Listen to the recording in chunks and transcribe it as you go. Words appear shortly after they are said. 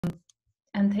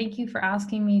and thank you for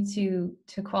asking me to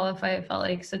qualify. It felt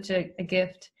like such a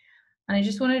gift. And I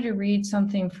just wanted to read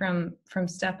something from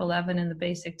step 11 in the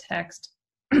basic text,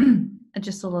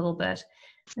 just a little bit.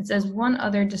 It says, one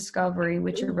other discovery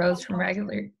which arose from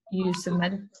regular use of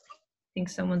I think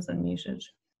someone's unmuted.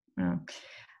 Oh.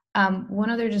 One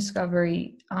other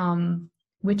discovery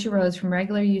which arose from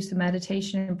regular use of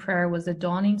meditation and prayer was a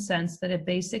dawning sense that a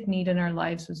basic need in our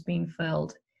lives was being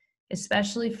filled,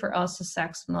 especially for us as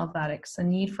sex and love addicts. A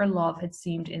need for love had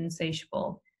seemed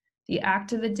insatiable. The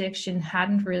act of addiction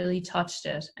hadn't really touched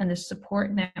it, and the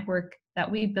support network that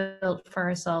we built for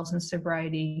ourselves in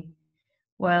sobriety,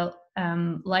 while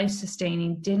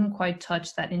life-sustaining, didn't quite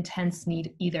touch that intense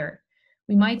need either.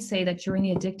 We might say that during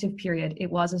the addictive period,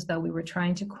 it was as though we were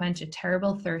trying to quench a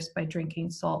terrible thirst by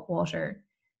drinking salt water.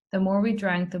 The more we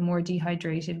drank, the more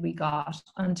dehydrated we got,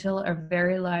 until our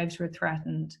very lives were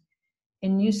threatened.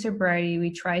 In new sobriety,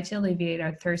 we try to alleviate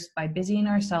our thirst by busying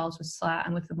ourselves with SLAA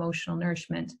and with emotional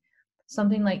nourishment,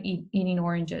 something like eating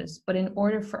oranges. But in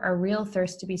order for our real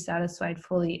thirst to be satisfied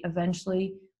fully,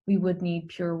 eventually we would need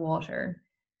pure water.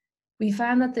 We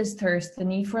found that this thirst, the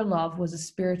need for love, was a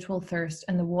spiritual thirst,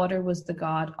 and the water was the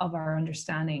God of our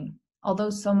understanding.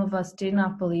 Although some of us did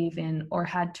not believe in or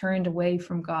had turned away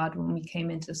from God when we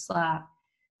came into SLAA,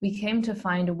 we came to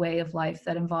find a way of life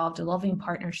that involved a loving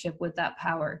partnership with that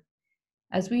power.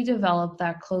 As we developed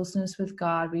that closeness with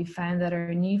God, we found that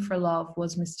our need for love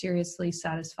was mysteriously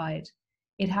satisfied.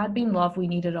 It had been love we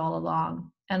needed all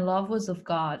along, and love was of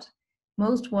God.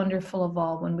 Most wonderful of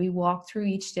all, when we walked through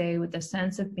each day with the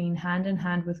sense of being hand in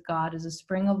hand with God, as a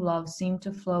spring of love seemed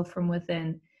to flow from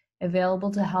within, available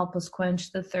to help us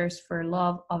quench the thirst for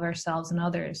love of ourselves and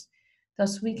others.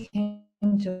 Thus we came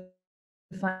to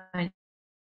find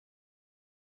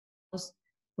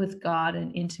with God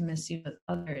and intimacy with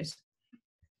others.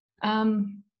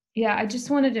 Yeah, I just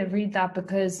wanted to read that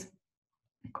because,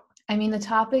 I mean, the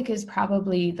topic is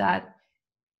probably that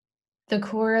the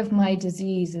core of my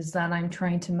disease is that I'm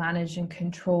trying to manage and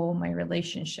control my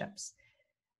relationships.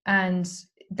 And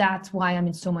that's why I'm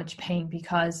in so much pain,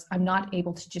 because I'm not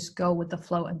able to just go with the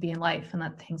flow and be in life and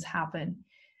let things happen.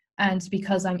 And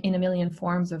because I'm in a million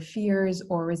forms of fears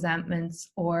or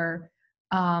resentments or,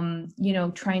 you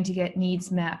know, trying to get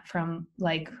needs met from,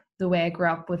 like, the way I grew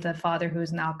up with a father who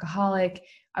was an alcoholic.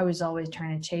 I was always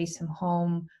trying to chase him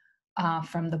home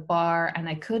from the bar, and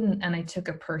I couldn't, and I took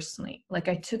it personally. Like,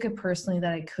 I took it personally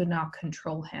that I could not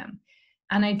control him.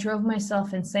 And I drove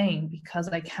myself insane because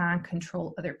I can't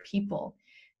control other people.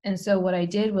 And so what I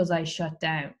did was I shut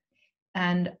down.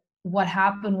 And what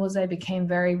happened was I became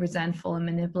very resentful and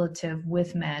manipulative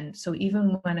with men. So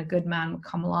even when a good man would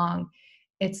come along,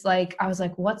 it's like, I was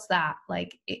like, what's that?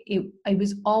 Like, it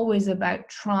was always about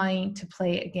trying to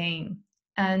play a game.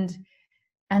 And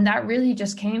that really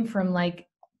just came from, like,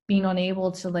 being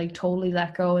unable to, like, totally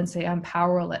let go and say I'm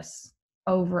powerless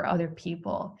over other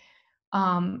people.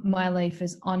 My life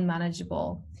is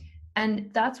unmanageable.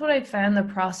 And that's what I found the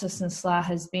process in SLAA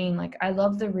has been. Like, I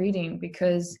love the reading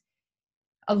because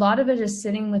a lot of it is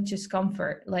sitting with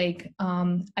discomfort. Like,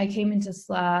 I came into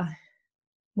SLAA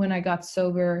when I got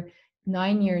sober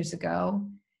 9 years ago,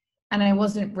 and I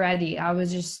wasn't ready. I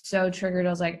was just so triggered.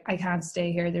 I was like, I can't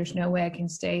stay here. There's no way I can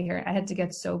stay here. I had to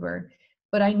get sober.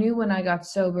 But I knew when I got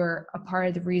sober, a part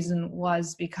of the reason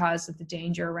was because of the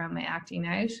danger around my acting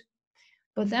out.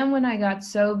 But then when I got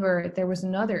sober, there was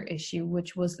another issue,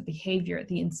 which was the behavior,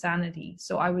 the insanity.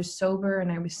 So I was sober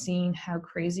and I was seeing how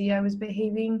crazy I was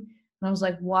behaving. And I was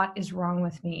like, what is wrong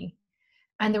with me?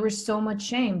 And there was so much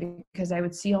shame because I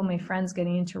would see all my friends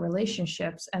getting into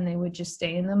relationships and they would just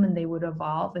stay in them and they would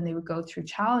evolve and they would go through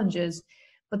challenges.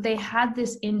 But they had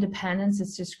this independence,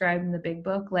 it's described in the big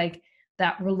book, like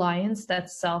that reliance, that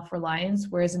self-reliance,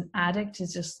 whereas an addict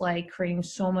is just like creating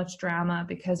so much drama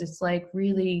because it's like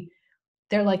really,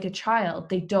 they're like a child.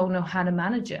 They don't know how to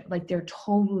manage it. Like, they're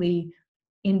totally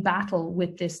in battle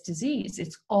with this disease.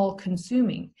 It's all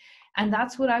consuming. And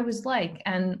that's what I was like.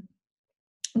 And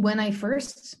when I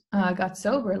first got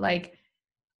sober, like,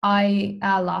 I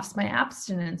lost my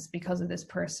abstinence because of this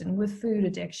person with food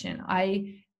addiction.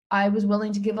 I was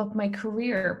willing to give up my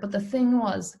career. But the thing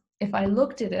was, if I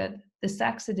looked at it, the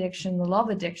sex addiction, the love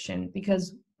addiction,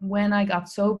 because when I got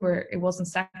sober, it wasn't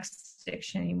sex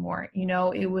addiction anymore. You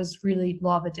know, it was really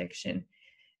love addiction.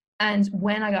 And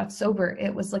when I got sober,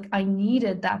 it was like I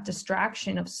needed that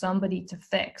distraction of somebody to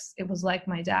fix. It was like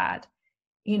my dad,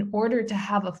 in order to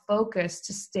have a focus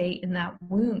to stay in that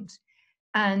wound.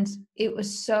 And it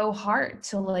was so hard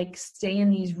to, like, stay in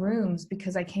these rooms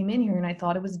because I came in here and I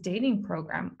thought it was a dating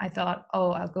program. I thought,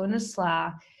 oh, I'll go into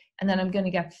SLAA and then I'm going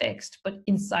to get fixed. But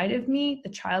inside of me, the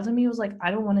child in me was like,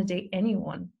 I don't want to date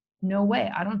anyone. No way.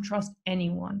 I don't trust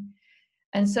anyone.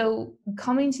 And so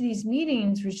coming to these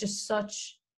meetings was just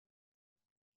such,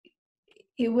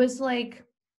 it was like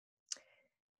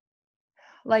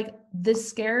this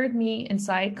scared me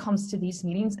inside comes to these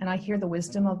meetings, and I hear the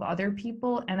wisdom of other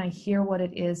people, and I hear what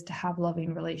it is to have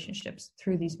loving relationships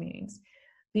through these meetings,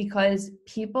 because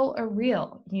people are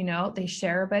real, you know, they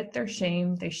share about their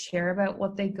shame, they share about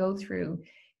what they go through,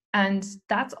 and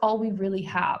that's all we really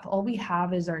have. All we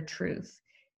have is our truth.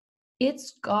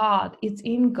 It's God, it's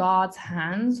in God's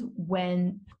hands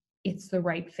when it's the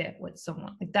right fit with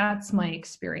someone. Like, that's my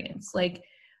experience. Like,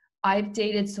 I've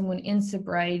dated someone in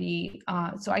sobriety.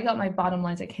 So I got my bottom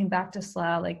lines. I came back to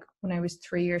SLAA like when I was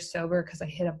 3 years sober because I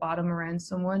hit a bottom around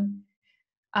someone.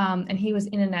 And he was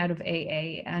in and out of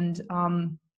AA. And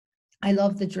I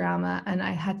loved the drama, and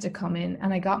I had to come in,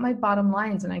 and I got my bottom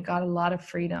lines, and I got a lot of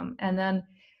freedom. And then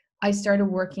I started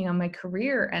working on my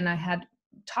career, and I had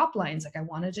top lines. Like, I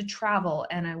wanted to travel,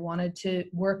 and I wanted to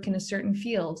work in a certain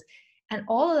field. And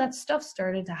all of that stuff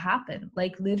started to happen.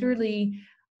 Like, literally,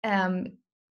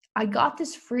 I got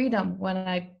this freedom when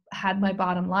I had my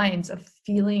bottom lines of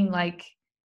feeling like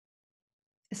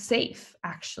safe.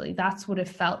 Actually, that's what it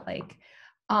felt like.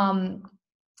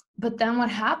 But then what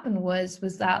happened was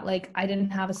that, like, I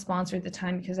didn't have a sponsor at the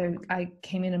time because I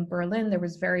came in Berlin. There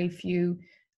was very few,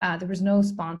 there was no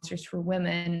sponsors for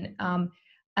women.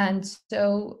 And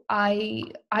so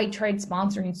I tried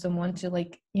sponsoring someone to,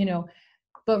 like, you know,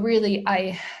 but really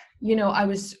I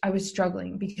was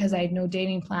struggling because I had no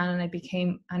dating plan, and I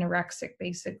became anorexic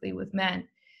basically with men.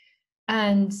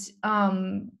 And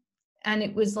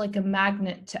it was like a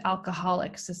magnet to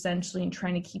alcoholics, essentially, and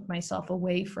trying to keep myself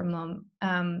away from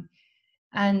them.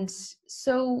 And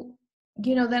so,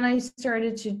 you know, then I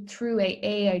started to, through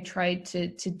AA, I tried to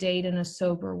date in a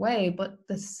sober way, but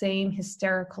the same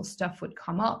hysterical stuff would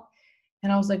come up.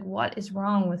 And I was like, what is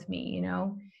wrong with me, you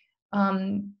know?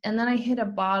 And then I hit a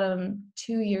bottom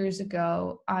 2 years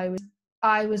ago.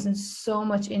 I was in so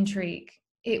much intrigue.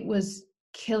 It was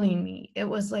killing me. It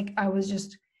was like I was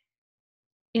just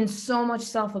in so much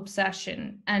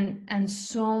self-obsession and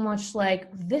so much like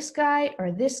this guy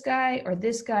or this guy or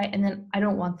this guy, and then I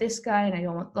don't want this guy, and I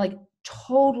don't want, like,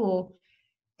 total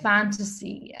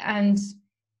fantasy, and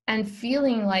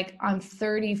feeling like I'm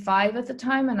 35 at the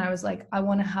time, and I was like, I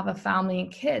want to have a family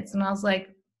and kids, and I was like,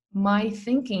 my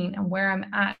thinking and where I'm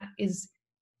at is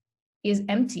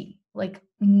empty. Like,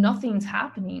 nothing's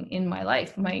happening in my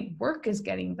life. My work is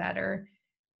getting better,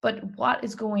 but what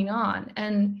is going on?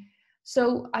 And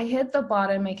so I hit the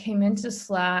bottom. I came into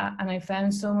SLAA, and I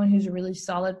found someone who's a really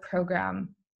solid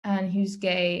program, and who's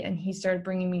gay, and he started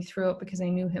bringing me through it because I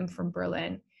knew him from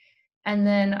Berlin. And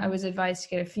then I was advised to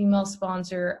get a female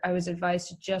sponsor. I was advised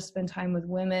to just spend time with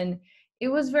women. It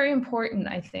was very important,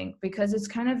 I think, because it's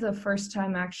kind of the first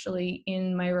time actually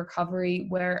in my recovery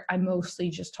where I mostly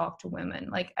just talk to women.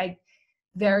 Like, I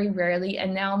very rarely,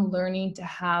 and now I'm learning to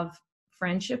have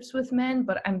friendships with men,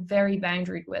 but I'm very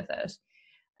boundaried with it.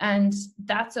 And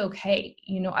that's okay.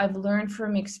 You know, I've learned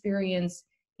from experience,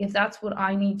 if that's what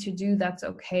I need to do, that's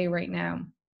okay right now.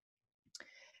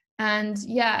 And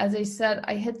yeah, as I said,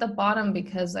 I hit the bottom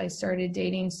because I started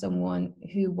dating someone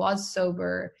who was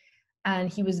sober,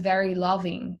 and he was very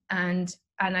loving, and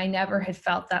I never had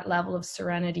felt that level of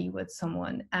serenity with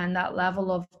someone, and that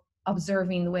level of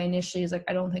observing the way initially is like,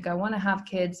 I don't think I want to have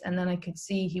kids, and then I could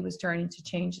see he was starting to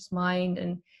change his mind.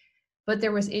 And but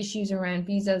there was issues around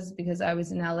visas because I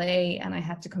was in LA and I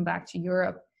had to come back to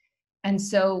Europe. And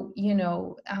so, you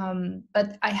know,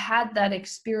 but I had that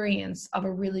experience of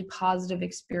a really positive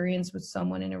experience with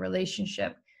someone in a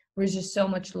relationship where there's just so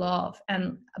much love,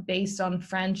 and based on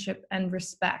friendship and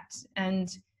respect,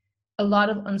 and a lot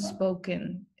of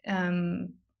unspoken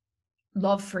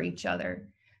love for each other.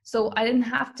 So I didn't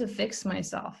have to fix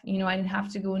myself. You know, I didn't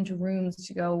have to go into rooms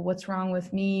to go, what's wrong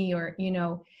with me? Or, you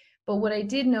know, but what I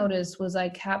did notice was I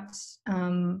kept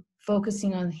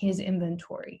focusing on his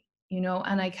inventory, you know,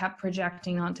 and I kept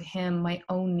projecting onto him my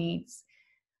own needs.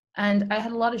 And I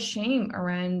had a lot of shame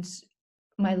around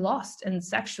my lust and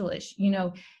sexual issue, you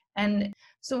know. And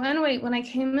so anyway, when I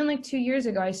came in like 2 years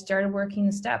ago, I started working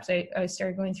the steps. I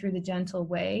started going through the gentle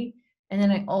way. And then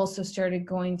I also started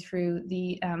going through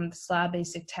the SLAA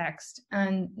basic text.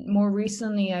 And more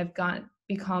recently, I've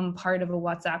become part of a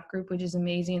WhatsApp group, which is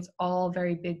amazing. It's all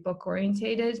very big book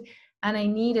orientated. And I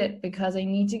need it because I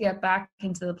need to get back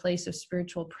into the place of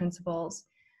spiritual principles,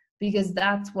 because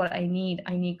that's what I need.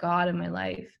 I need God in my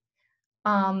life.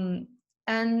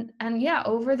 And yeah,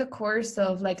 over the course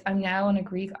of, like, I'm now on a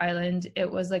Greek island. It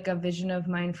was like a vision of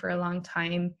mine for a long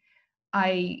time.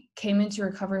 I came into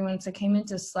recovery. Once I came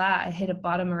into SLAA, I hit a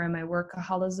bottom around my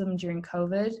workaholism during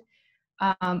COVID.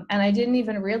 And I didn't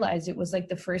even realize it was like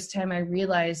the first time I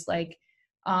realized like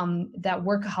that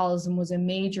workaholism was a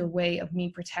major way of me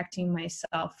protecting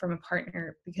myself from a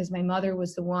partner, because my mother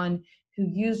was the one who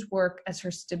used work as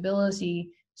her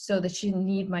stability so that she didn't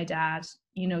need my dad.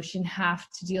 You know, she didn't have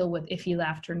to deal with if he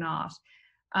left or not.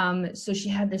 So she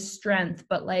had this strength,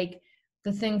 but like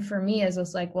the thing for me is I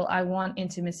was like, well, I want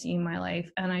intimacy in my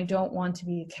life, and I don't want to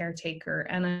be a caretaker,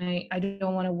 and I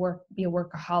don't want to be a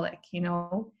workaholic, you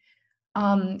know?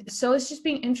 So it's just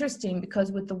been interesting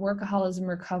because with the workaholism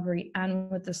recovery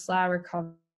and with the SLAA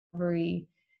recovery,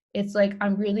 it's like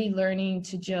I'm really learning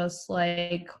to just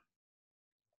like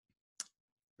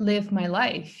live my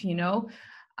life, you know?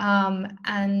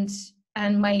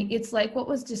 And my, it's like what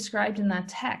was described in that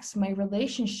text, my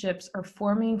relationships are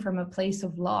forming from a place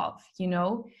of love, you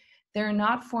know? They're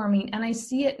not forming, and I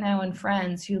see it now in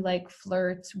friends who like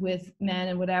flirt with men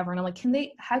and whatever, and I'm like,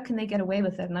 how can they get away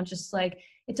with it? And I'm just like,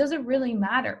 it doesn't really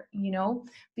matter, you know?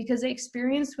 Because the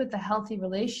experience with the healthy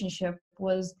relationship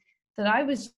was that I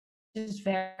was just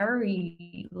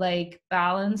very like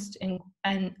balanced, and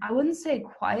I wouldn't say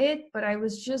quiet, but I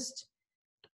was just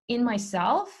in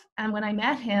myself. And when I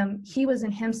met him, he was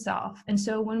in himself. And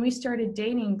so when we started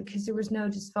dating, because there was no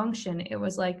dysfunction, it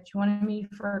was like, do you want to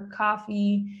meet for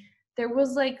coffee? There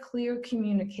was like clear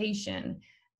communication.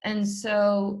 And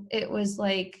so it was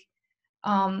like,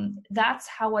 that's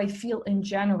how I feel in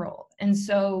general. And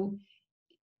so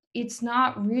it's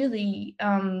not really,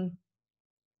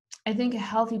 I think a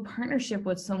healthy partnership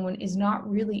with someone is not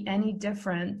really any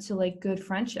different to like good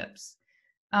friendships,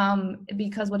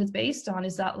 because what it's based on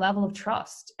is that level of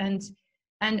trust. And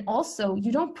also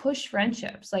you don't push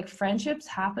friendships. Like friendships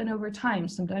happen over time.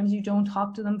 Sometimes you don't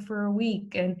talk to them for a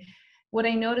week. And what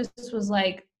I noticed was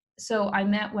like, so I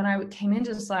met, when I came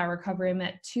into SLAA recovery, I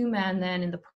met two men then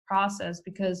in the process,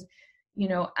 because, you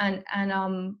know,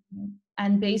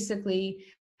 and basically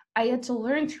I had to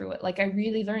learn through it. Like I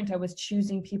really learned I was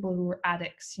choosing people who were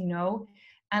addicts, you know,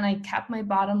 and I kept my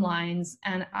bottom lines,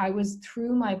 and I was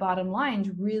through my bottom lines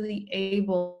really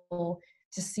able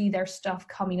to see their stuff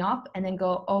coming up and then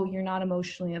go, oh, you're not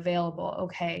emotionally available.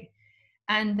 Okay.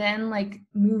 And then like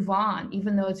move on,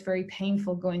 even though it's very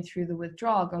painful going through the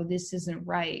withdrawal, go, this isn't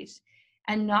right.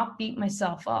 And not beat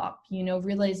myself up, you know,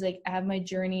 realize like I have my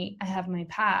journey, I have my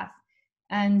path.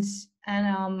 And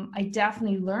I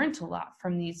definitely learned a lot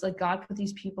from these. Like God put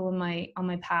these people on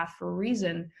my path for a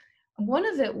reason. One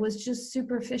of it was just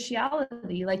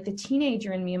superficiality. Like the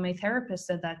teenager in me, and my therapist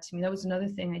said that to me. That was another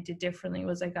thing I did differently,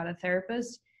 was I got a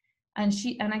therapist, and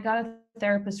I got a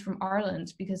therapist from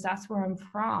Ireland, because that's where I'm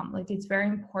from. Like it's very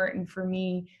important for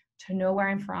me to know where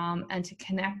I'm from and to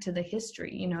connect to the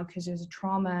history, you know, because there's a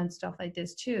trauma and stuff like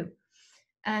this too.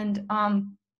 And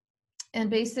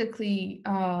basically,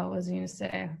 what was I going to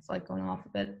say? It's like going off a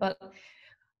bit, but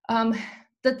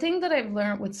the thing that I've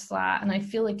learned with SLAA, and I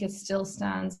feel like it still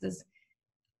stands, is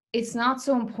it's not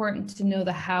so important to know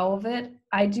the how of it.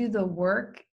 I do the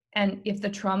work, and if the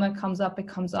trauma comes up, it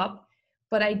comes up,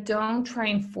 but I don't try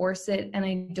and force it, and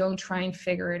I don't try and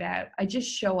figure it out. I just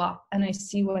show up and I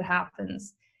see what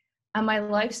happens. And my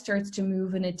life starts to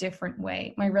move in a different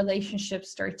way. My relationships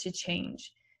start to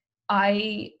change.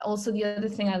 I also, the other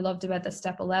thing I loved about the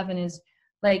step 11 is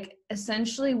like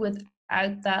essentially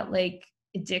without that like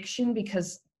addiction,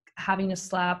 because having a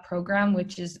SLAA program,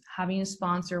 which is having a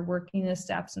sponsor, working the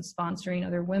steps and sponsoring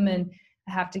other women,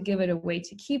 I have to give it a way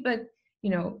to keep it, you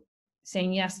know,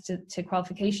 saying yes to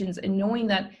qualifications, and knowing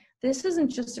that this isn't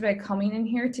just about coming in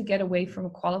here to get away from a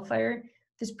qualifier.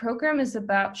 This program is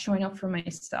about showing up for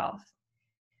myself,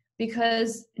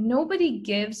 because nobody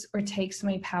gives or takes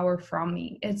my power from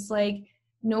me. It's like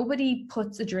nobody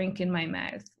puts a drink in my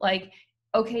mouth. Like,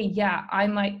 okay, yeah,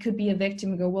 could be a victim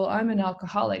and go, well, I'm an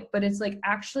alcoholic, but it's like,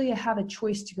 actually I have a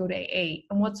choice to go to AA.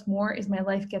 And what's more is my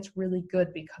life gets really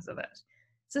good because of it.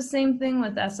 It's the same thing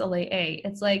with SLAA.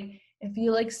 It's like, if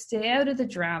you like stay out of the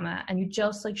drama and you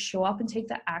just like show up and take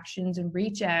the actions and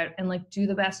reach out and like do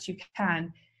the best you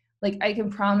can, like I can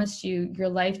promise you, your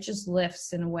life just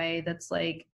lifts in a way that's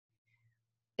like,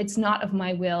 it's not of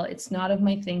my will, it's not of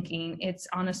my thinking, it's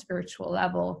on a spiritual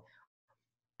level.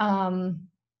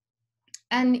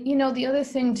 And you know, the other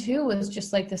thing too was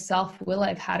just like the self-will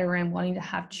I've had around wanting to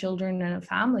have children and a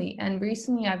family. And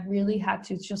recently I've really had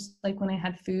to, just like when I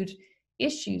had food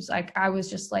issues, like I was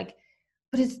just like,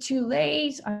 but it's too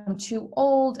late, I'm too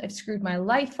old, I've screwed my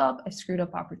life up, I've screwed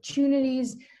up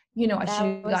opportunities, you know, I should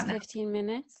have gotten 15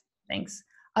 minutes. Thanks.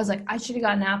 I was like, I should have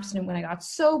gotten abstinent when I got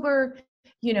sober,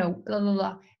 you know, blah, blah,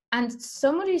 blah. And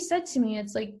somebody said to me,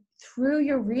 it's like, through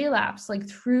your relapse, like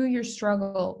through your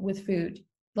struggle with food,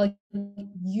 like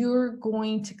you're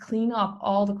going to clean up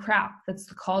all the crap that's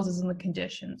the causes and the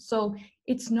conditions. So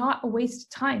it's not a waste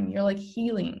of time. You're like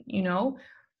healing, you know?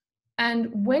 And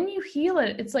when you heal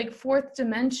it, it's like fourth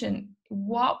dimension.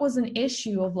 What was an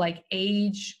issue of like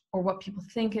age or what people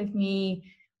think of me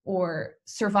or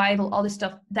survival, all this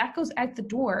stuff, that goes out the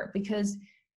door, because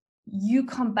you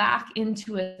come back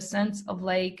into a sense of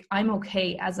like, I'm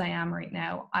okay as I am right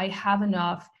now. I have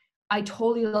enough. I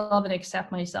totally love and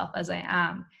accept myself as I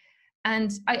am.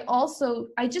 And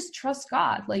I just trust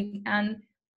God. Like, and,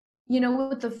 you know,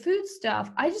 with the food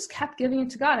stuff, I just kept giving it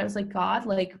to God. I was like, God,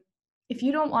 like, if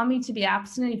you don't want me to be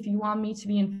abstinent, if you want me to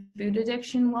be in food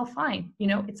addiction, well, fine. You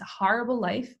know, it's a horrible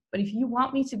life, but if you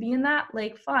want me to be in that,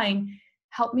 like, fine,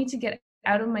 help me to get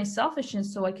out of my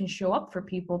selfishness so I can show up for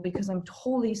people, because I'm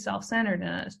totally self-centered in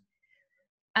it.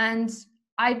 And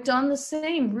I've done the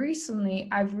same recently.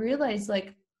 I've realized,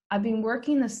 like, I've been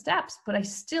working the steps, but I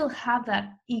still have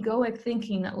that egoic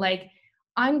thinking that, like,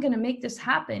 I'm going to make this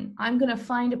happen. I'm going to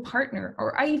find a partner,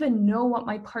 or I even know what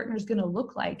my partner is going to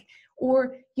look like,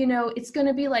 or, you know, it's going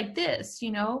to be like this,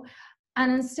 you know.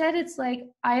 And instead it's like,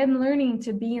 I am learning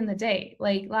to be in the day.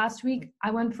 Like last week, I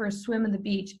went for a swim in the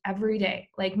beach every day.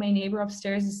 Like my neighbor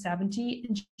upstairs is 70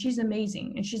 and she's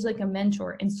amazing. And she's like a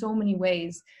mentor in so many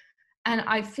ways. And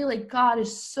I feel like God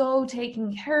is so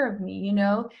taking care of me, you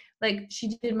know, like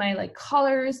she did my like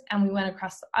colors, and we went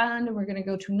across the island, and we're going to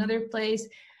go to another place.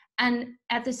 And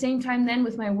at the same time, then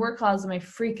with my work calls and my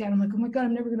freak out, I'm like, oh my God,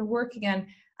 I'm never going to work again.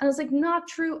 And it's like, not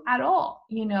true at all,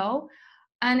 you know?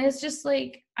 And it's just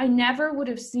like, I never would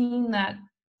have seen that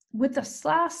with the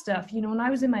SLAA stuff. You know, when I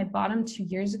was in my bottom 2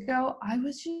 years ago, I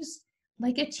was just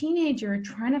like a teenager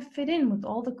trying to fit in with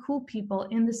all the cool people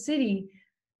in the city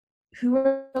who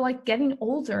are like getting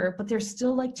older, but they're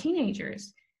still like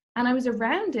teenagers. And I was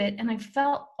around it and I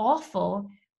felt awful,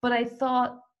 but I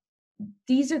thought,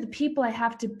 these are the people I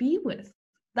have to be with.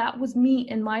 That was me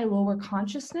in my lower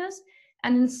consciousness.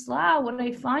 And in SLAA, what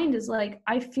I find is like,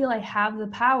 I feel I have the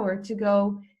power to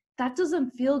go, that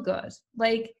doesn't feel good.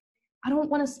 Like, I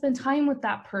don't want to spend time with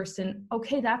that person.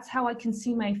 Okay, that's how I can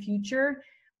see my future,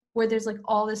 where there's like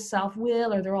all this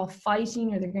self-will, or they're all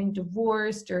fighting, or they're getting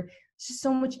divorced, or just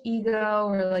so much ego,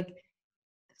 or like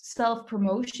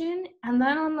self-promotion. And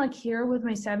then I'm like here with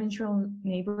my 7-year-old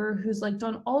neighbor who's like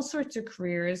done all sorts of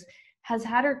careers, has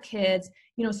had her kids,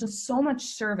 you know, so much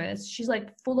service. She's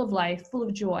like full of life, full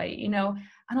of joy, you know.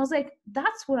 And I was like,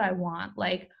 that's what I want.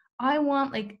 Like, I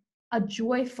want like a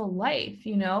joyful life,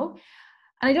 you know.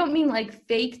 And I don't mean like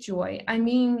fake joy. I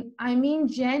mean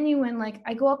genuine. Like,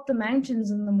 I go up the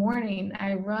mountains in the morning,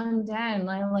 I run down,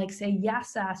 I like say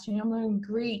yes, ass, you know, I'm learning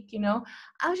Greek, you know.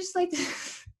 I was just like,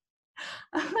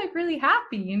 I'm like really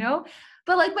happy, you know.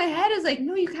 But like my head is like,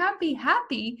 no, you can't be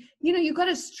happy. You know, you got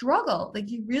to struggle. Like,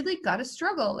 you really got to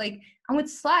struggle. Like, and with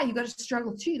SLAA, you got to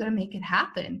struggle too. You got to make it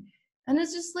happen. And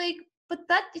it's just like, but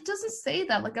that, it doesn't say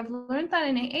that. Like, I've learned that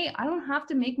in AA. I don't have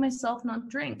to make myself not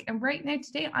drink. And right now,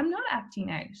 today, I'm not acting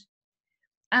out.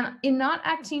 And in not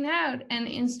acting out, and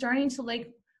in starting to like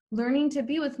learning to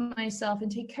be with myself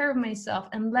and take care of myself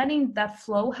and letting that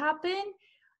flow happen,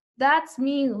 that's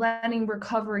me letting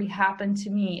recovery happen to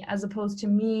me, as opposed to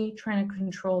me trying to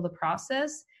control the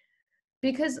process.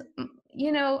 Because,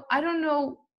 you know, I don't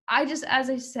know, I just,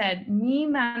 as I said, me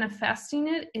manifesting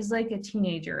it is like a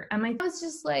teenager. And I was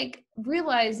just like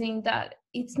realizing that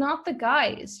it's not the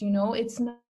guys, you know, it's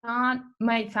not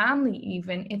my family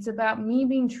even. It's about me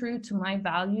being true to my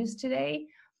values today.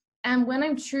 And when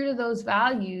I'm true to those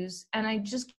values and I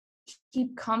just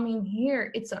keep coming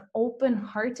here, it's an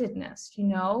open-heartedness, you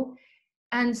know.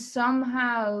 And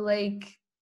somehow, like,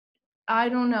 I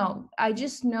don't know, I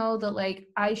just know that like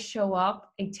I show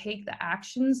up, I take the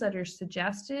actions that are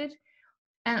suggested,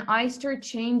 and I start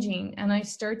changing, and I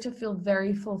start to feel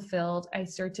very fulfilled. I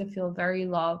start to feel very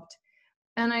loved,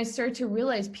 and I start to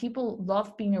realize people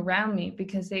love being around me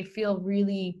because they feel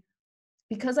really,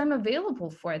 because I'm available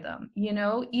for them, you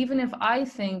know. Even if I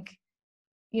think,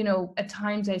 you know, at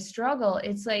times I struggle,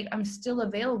 it's like I'm still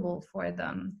available for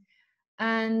them.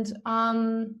 And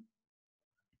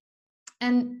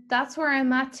that's where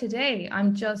I'm at today.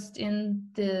 I'm just in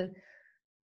the,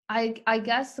 I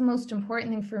guess the most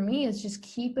important thing for me is just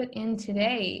keep it in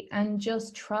today and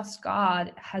just trust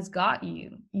God has got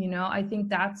you. You know, I think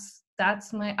that's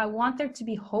my, I want there to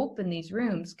be hope in these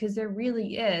rooms, because there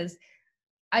really is.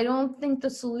 I don't think the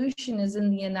solution is in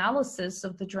the analysis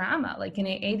of the drama. Like in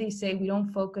AA, they say we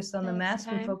don't focus on the mess,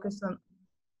 we focus on,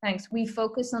 thanks, we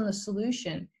focus on the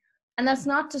solution. And that's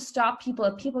not to stop people.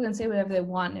 People can say whatever they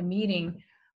want in a meeting,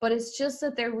 but it's just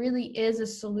that there really is a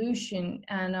solution.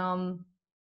 And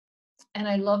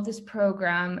I love this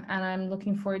program, and I'm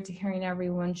looking forward to hearing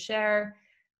everyone share.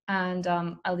 And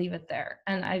I'll leave it there.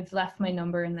 And I've left my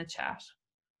number in the chat.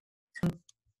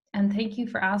 And thank you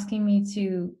for asking me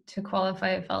to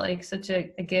qualify. It felt like such a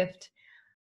gift